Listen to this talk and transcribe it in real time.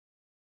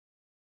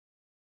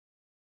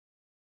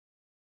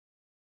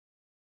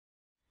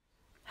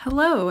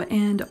Hello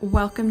and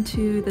welcome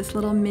to this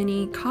little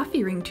mini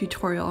coffee ring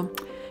tutorial.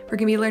 We're going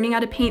to be learning how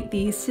to paint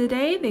these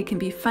today. They can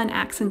be fun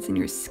accents in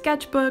your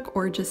sketchbook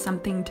or just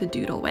something to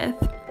doodle with.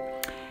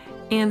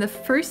 And the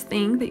first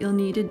thing that you'll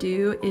need to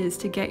do is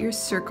to get your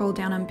circle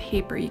down on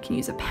paper. You can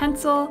use a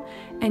pencil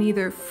and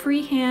either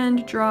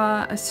freehand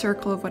draw a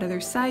circle of whatever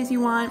size you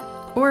want,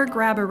 or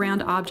grab a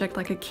round object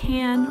like a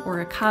can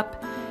or a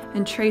cup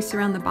and trace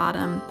around the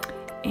bottom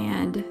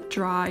and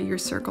draw your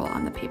circle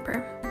on the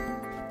paper.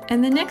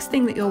 And the next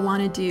thing that you'll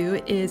want to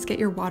do is get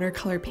your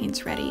watercolor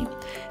paints ready.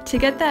 To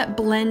get that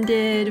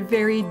blended,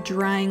 very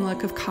drying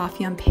look of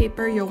coffee on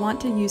paper, you'll want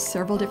to use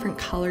several different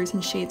colors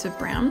and shades of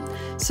brown.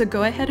 So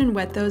go ahead and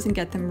wet those and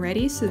get them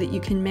ready so that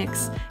you can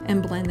mix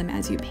and blend them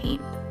as you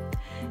paint.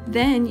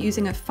 Then,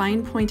 using a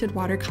fine pointed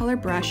watercolor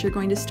brush, you're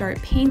going to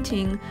start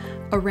painting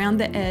around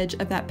the edge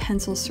of that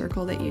pencil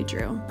circle that you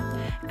drew.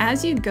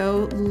 As you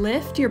go,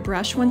 lift your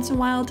brush once in a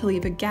while to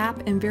leave a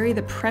gap and vary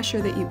the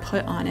pressure that you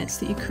put on it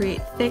so that you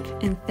create thick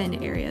and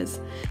thin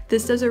areas.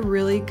 This does a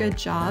really good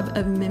job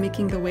of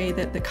mimicking the way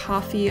that the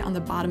coffee on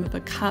the bottom of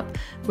a cup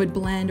would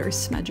blend or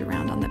smudge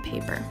around on the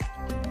paper.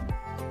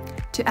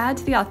 To add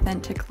to the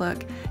authentic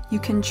look, you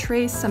can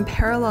trace some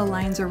parallel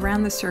lines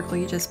around the circle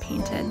you just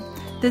painted.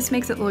 This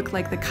makes it look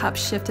like the cup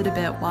shifted a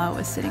bit while it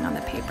was sitting on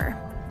the paper.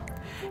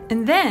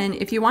 And then,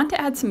 if you want to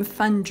add some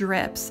fun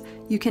drips,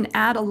 you can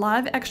add a lot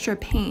of extra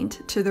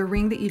paint to the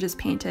ring that you just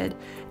painted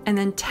and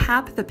then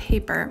tap the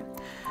paper.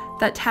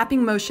 That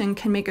tapping motion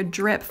can make a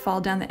drip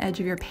fall down the edge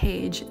of your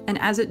page, and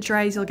as it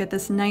dries, you'll get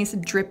this nice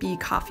drippy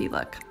coffee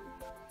look.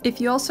 If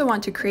you also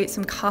want to create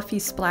some coffee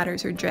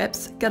splatters or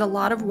drips, get a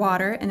lot of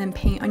water and then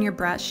paint on your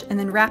brush, and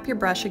then wrap your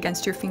brush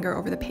against your finger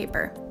over the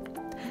paper.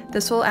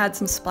 This will add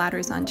some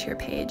splatters onto your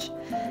page.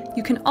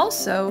 You can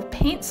also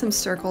paint some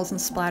circles and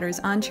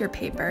splatters onto your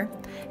paper,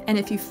 and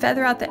if you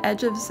feather out the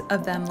edges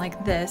of them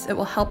like this, it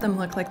will help them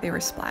look like they were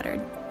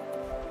splattered.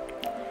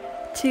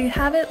 To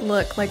have it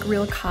look like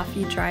real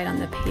coffee dried on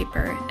the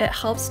paper, it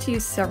helps to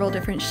use several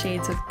different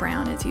shades of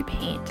brown as you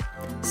paint.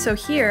 So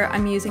here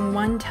I'm using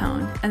one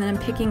tone, and then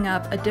I'm picking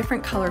up a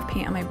different color of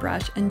paint on my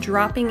brush and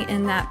dropping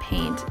in that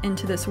paint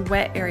into this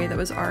wet area that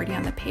was already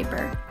on the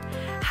paper.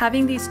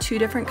 Having these two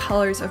different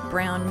colors of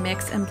brown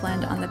mix and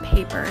blend on the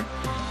paper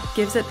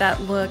gives it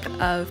that look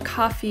of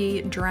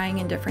coffee drying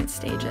in different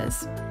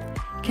stages.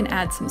 You can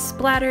add some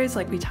splatters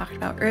like we talked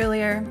about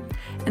earlier.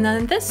 And then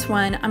in this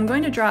one, I'm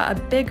going to draw a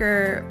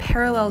bigger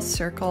parallel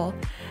circle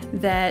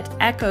that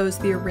echoes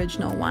the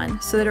original one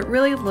so that it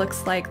really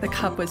looks like the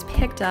cup was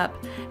picked up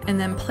and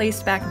then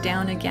placed back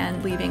down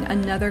again, leaving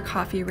another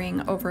coffee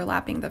ring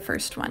overlapping the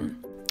first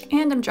one.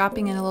 And I'm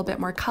dropping in a little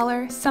bit more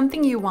color.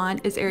 Something you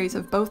want is areas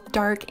of both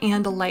dark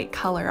and light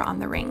color on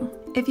the ring.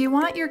 If you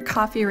want your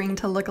coffee ring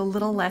to look a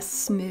little less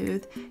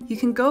smooth, you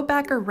can go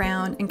back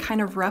around and kind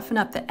of roughen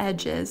up the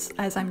edges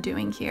as I'm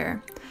doing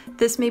here.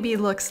 This maybe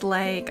looks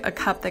like a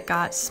cup that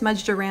got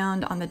smudged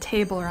around on the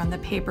table or on the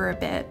paper a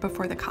bit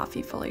before the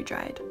coffee fully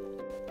dried.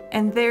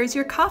 And there's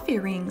your coffee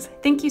rings.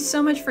 Thank you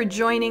so much for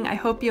joining. I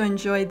hope you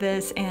enjoyed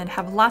this and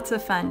have lots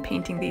of fun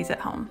painting these at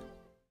home.